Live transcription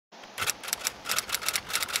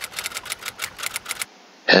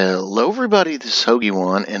Hello everybody, this is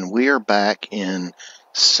Hoagie1 and we are back in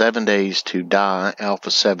 7 Days to Die Alpha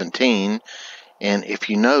 17, and if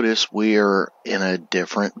you notice we are in a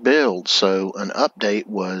different build. So an update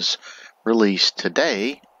was released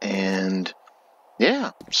today, and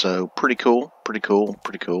yeah, so pretty cool.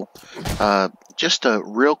 Just a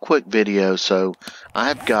real quick video. So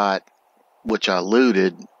I've got, which I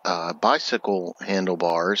looted, bicycle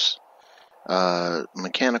handlebars,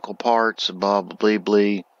 mechanical parts, blah blah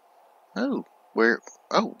blah. Oh,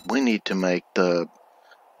 we need to make the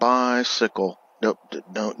bicycle. Nope,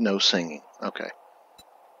 no singing. Okay.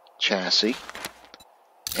 Chassis.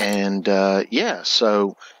 And, yeah,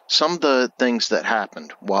 so some of the things that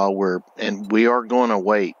happened while we are going to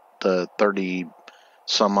wait the 30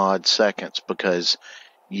 some odd seconds, because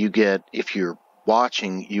you get, if you're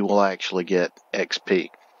watching, you will actually get XP.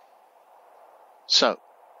 So,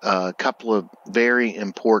 a couple of very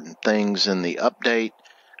important things in the update.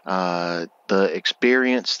 The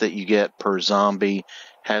experience that you get per zombie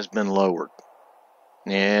has been lowered.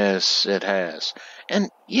 Yes, it has. And,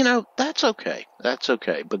 you know, that's okay. That's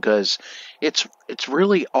okay, because it's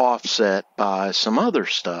really offset by some other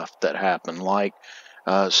stuff that happened, like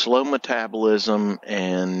slow metabolism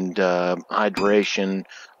and hydration.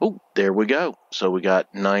 Oh, there we go. So we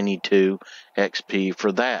got 92 XP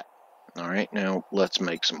for that. All right, now let's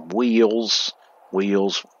make some wheels.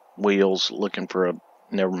 Looking for a,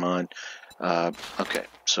 never mind. Okay,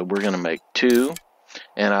 so we're going to make 2,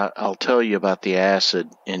 and I'll tell you about the acid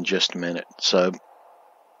in just a minute. So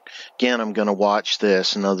again, I'm going to watch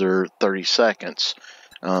this another 30 seconds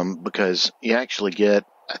because you actually get,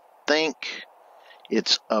 I think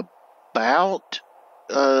it's about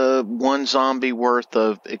 1 zombie worth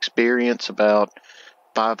of experience, about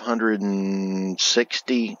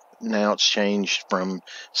 560. Now it's changed from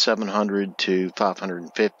 700 to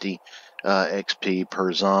 550 XP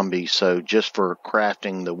per zombie. So just for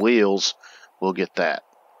crafting the wheels, we'll get that.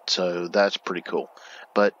 So that's pretty cool.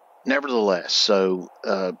 But nevertheless, so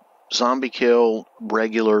zombie kill,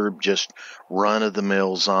 regular, just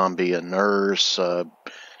run-of-the-mill zombie, a nurse,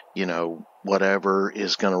 you know, whatever,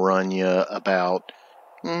 is going to run you about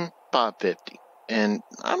 550. And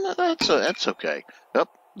that's okay. Oh,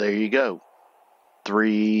 there you go.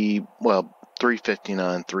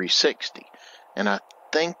 359, 360. And I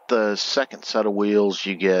think the second set of wheels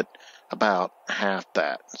you get about half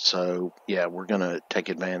that. So yeah, we're going to take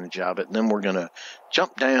advantage of it. And then we're going to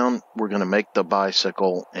jump down, we're going to make the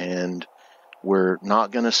bicycle, and we're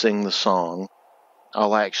not going to sing the song.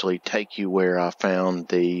 I'll actually take you where I found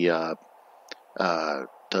the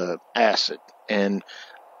acid. And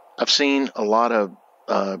I've seen a lot of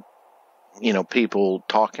people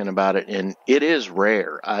talking about it, and it is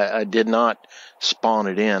rare. I did not spawn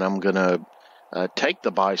it in. I'm going to take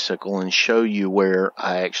the bicycle and show you where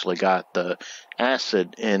I actually got the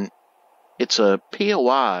acid, and it's a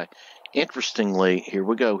POI. Interestingly, here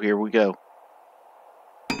we go.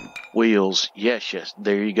 Wheels, yes,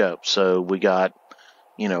 there you go. So we got,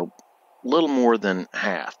 a little more than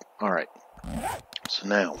half. All right. So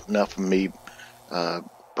now, enough of me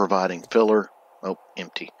providing filler. Oh,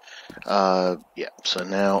 empty. Yeah, so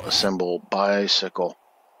now assemble bicycle.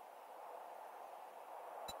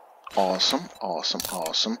 Awesome.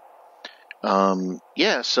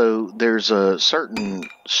 Yeah, so there's a certain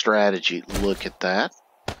strategy. Look at that.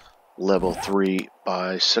 Level 3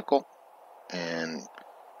 bicycle. And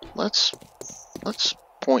let's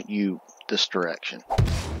point you this direction.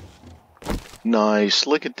 Nice.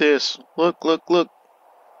 Look at this. Look.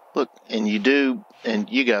 And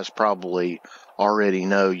you guys probably already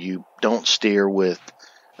know you don't steer with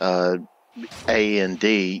A and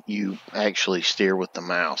D, you actually steer with the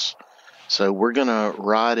mouse. So we're gonna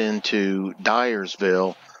ride into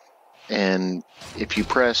Dyersville, and if you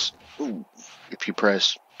press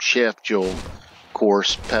shift, you'll of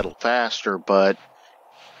course pedal faster, but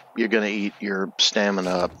you're gonna eat your stamina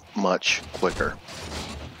up much quicker.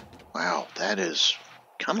 Wow, that is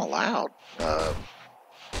kind of loud.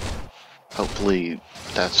 Hopefully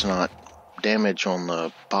that's not damage on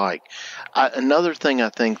the bike. Another thing I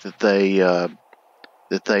think that they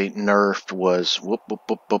nerfed was whoop.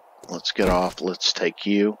 Let's get off. Let's take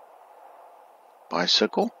you.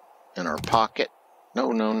 Bicycle in our pocket.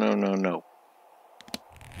 No.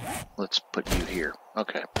 Let's put you here.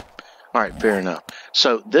 Okay. All right, fair enough.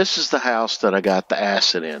 So this is the house that I got the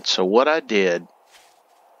acid in. So what I did,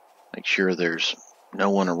 make sure there's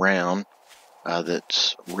no one around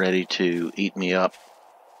that's ready to eat me up.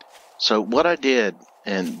 So what I did,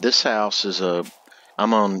 and this house is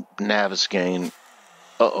I'm on Navisgain.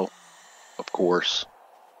 Of course.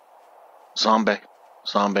 Zombie.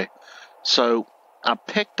 So I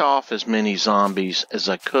picked off as many zombies as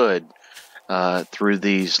I could through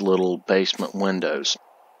these little basement windows.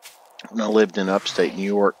 When I lived in upstate New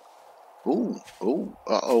York,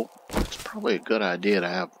 uh-oh, it's probably a good idea to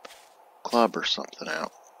have a club or something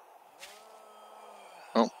out.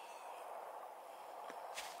 Oh,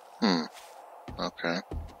 okay,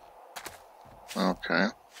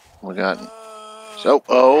 we got, so,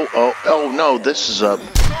 oh, no, this is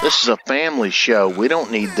a family show. We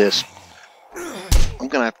don't need this. I'm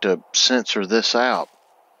gonna have to censor this out.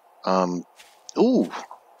 Ooh,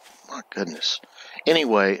 my goodness.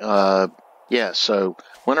 Anyway, yeah, so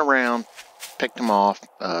went around, picked them off,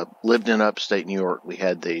 lived in upstate New York. We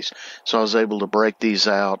had these. So I was able to break these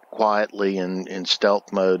out quietly in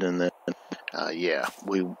stealth mode. And then, yeah,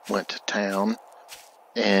 we went to town.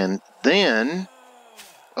 And then,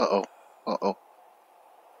 uh-oh.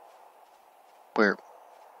 What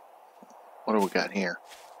do we got here?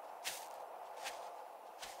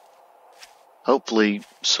 Hopefully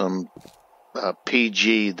some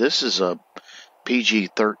PG. This is a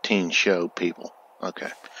PG-13 show, people. Okay.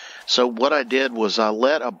 So what I did was I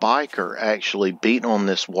let a biker actually beat on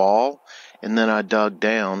this wall, and then I dug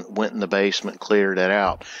down, went in the basement, cleared it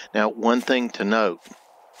out. Now, one thing to note.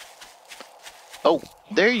 Oh,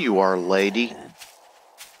 there you are, lady.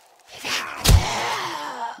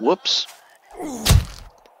 Whoops.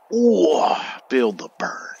 Ooh, feel the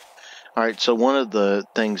burn. All right, so one of the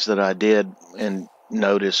things that I did and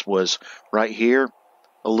noticed was right here,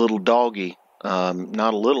 a little doggy.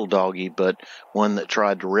 Not a little doggy, but one that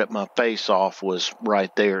tried to rip my face off was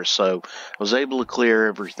right there. So I was able to clear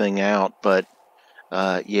everything out, but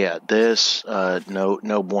yeah, this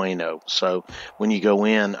no bueno. So when you go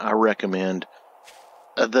in, I recommend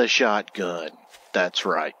the shotgun. That's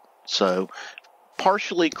right. So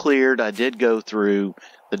partially cleared. I did go through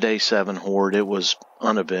the day 7 horde. It was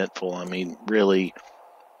uneventful. I mean, really,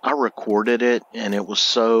 I recorded it, and it was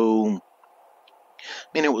so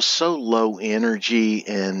low energy,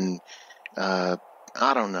 and I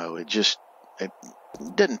don't know, it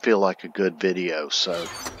didn't feel like a good video, so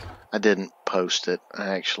I didn't post it. I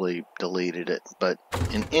actually deleted it, but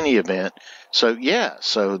in any event, so yeah,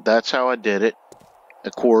 so that's how I did it.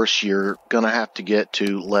 Of course, you're going to have to get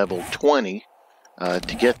to level 20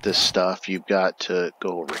 to get this stuff. You've got to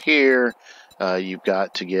go over here. You've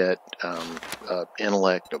got to get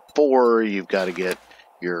intellect of 4. You've got to get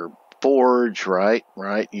your forge, right?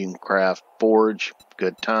 You can craft forge,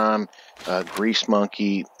 good time. Grease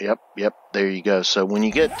monkey, yep, there you go. So when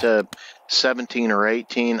you get to 17 or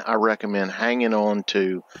 18, I recommend hanging on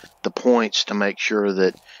to the points to make sure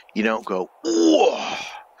that you don't go, whoa,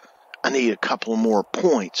 I need a couple more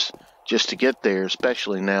points just to get there,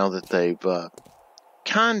 especially now that they've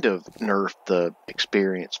kind of nerfed the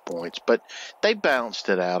experience points, but they balanced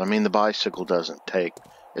it out. I mean, the bicycle doesn't take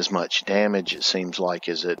as much damage, it seems like,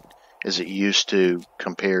 as it used to,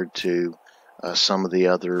 compared to some of the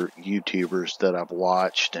other YouTubers that I've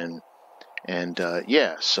watched, and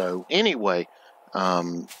yeah. So anyway,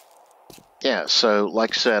 yeah. So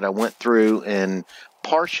like I said, I went through and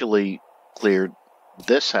partially cleared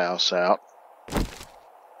this house out.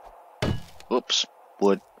 Oops,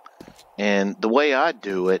 wood. And the way I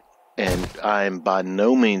do it, and I am by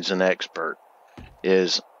no means an expert,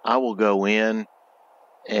 is I will go in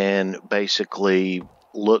and basically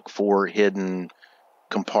look for hidden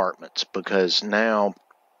compartments, because now,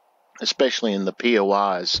 especially in the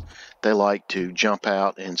POIs, they like to jump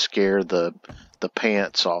out and scare the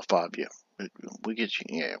pants off of you. We get you?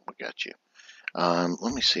 Yeah, we got you.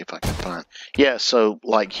 Let me see if I can find. Yeah, so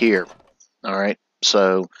like here, all right.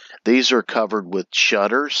 So these are covered with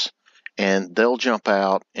shutters, and they'll jump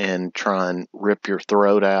out and try and rip your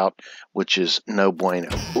throat out, which is no bueno.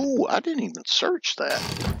 Ooh, I didn't even search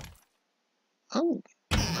that. Oh,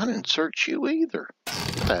 I didn't search you either.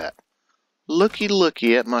 Look at that.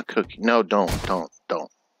 Looky at my cookie. No, don't.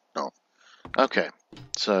 Okay,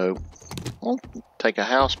 so we'll take a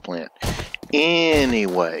house plant.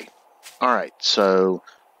 Anyway, all right, so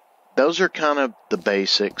those are kind of the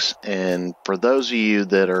basics, and for those of you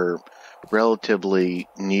that are relatively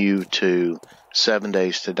new to 7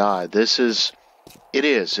 Days to Die,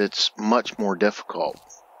 it's much more difficult,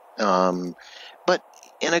 but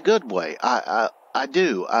in a good way. I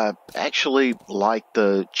actually like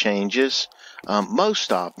the changes,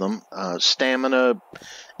 most of them. Stamina,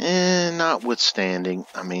 notwithstanding,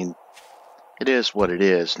 I mean, it is what it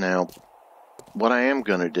is. Now, what I am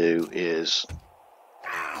going to do is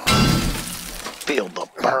feel the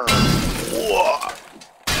burn. Whoa.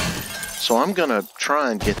 So I'm going to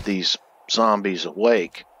try and get these zombies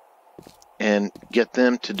awake and get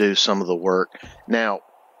them to do some of the work. Now,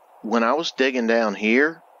 when I was digging down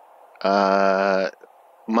here,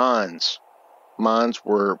 mines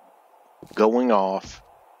were going off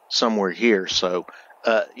somewhere here. So,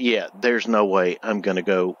 yeah, there's no way I'm going to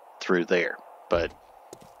go through there. But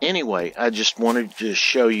anyway, I just wanted to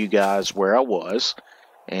show you guys where I was.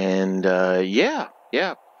 And, yeah,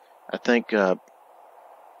 I think,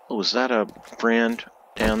 was that a friend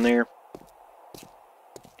down there?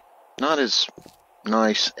 Not as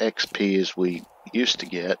nice XP as we used to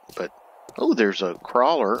get, but, oh, there's a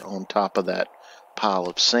crawler on top of that pile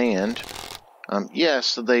of sand.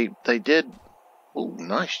 Yes, they did. Oh,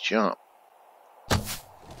 nice jump.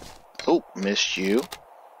 Oh, missed you.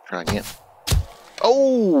 Try again.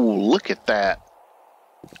 Oh, look at that.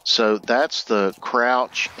 So that's the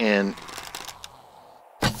crouch and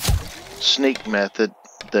sneak method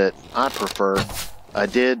that I prefer. I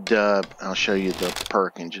did, I'll show you the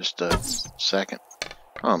perk in just a second.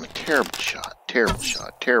 Oh, I'm a terrible shot,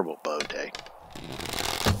 terrible bow day.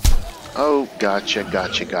 Oh,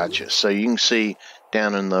 gotcha. So you can see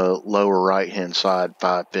down in the lower right-hand side,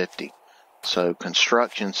 550. So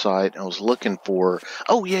construction site, I was looking for,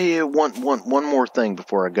 oh yeah, one more thing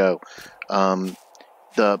before I go.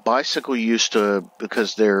 The bicycle used to,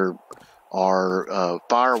 because there are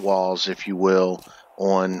firewalls, if you will,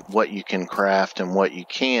 on what you can craft and what you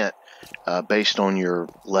can't, based on your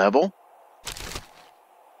level.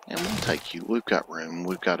 And we'll take you. We've got room.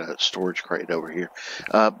 We've got a storage crate over here.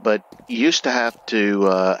 But you used to have to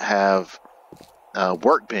have a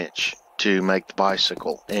workbench to make the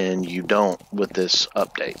bicycle, and you don't with this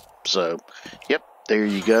update. So, yep, there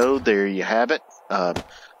you go. There you have it.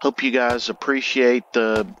 Hope you guys appreciate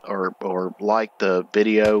or like the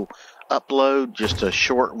video upload. Just a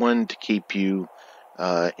short one to keep you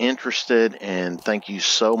interested, and thank you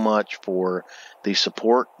so much for the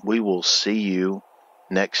support. We will see you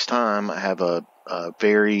next time. I have a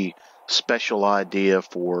very special idea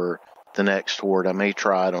for the next horde. I may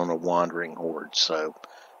try it on a wandering horde, so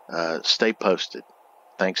stay posted.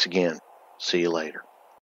 Thanks again. See you later.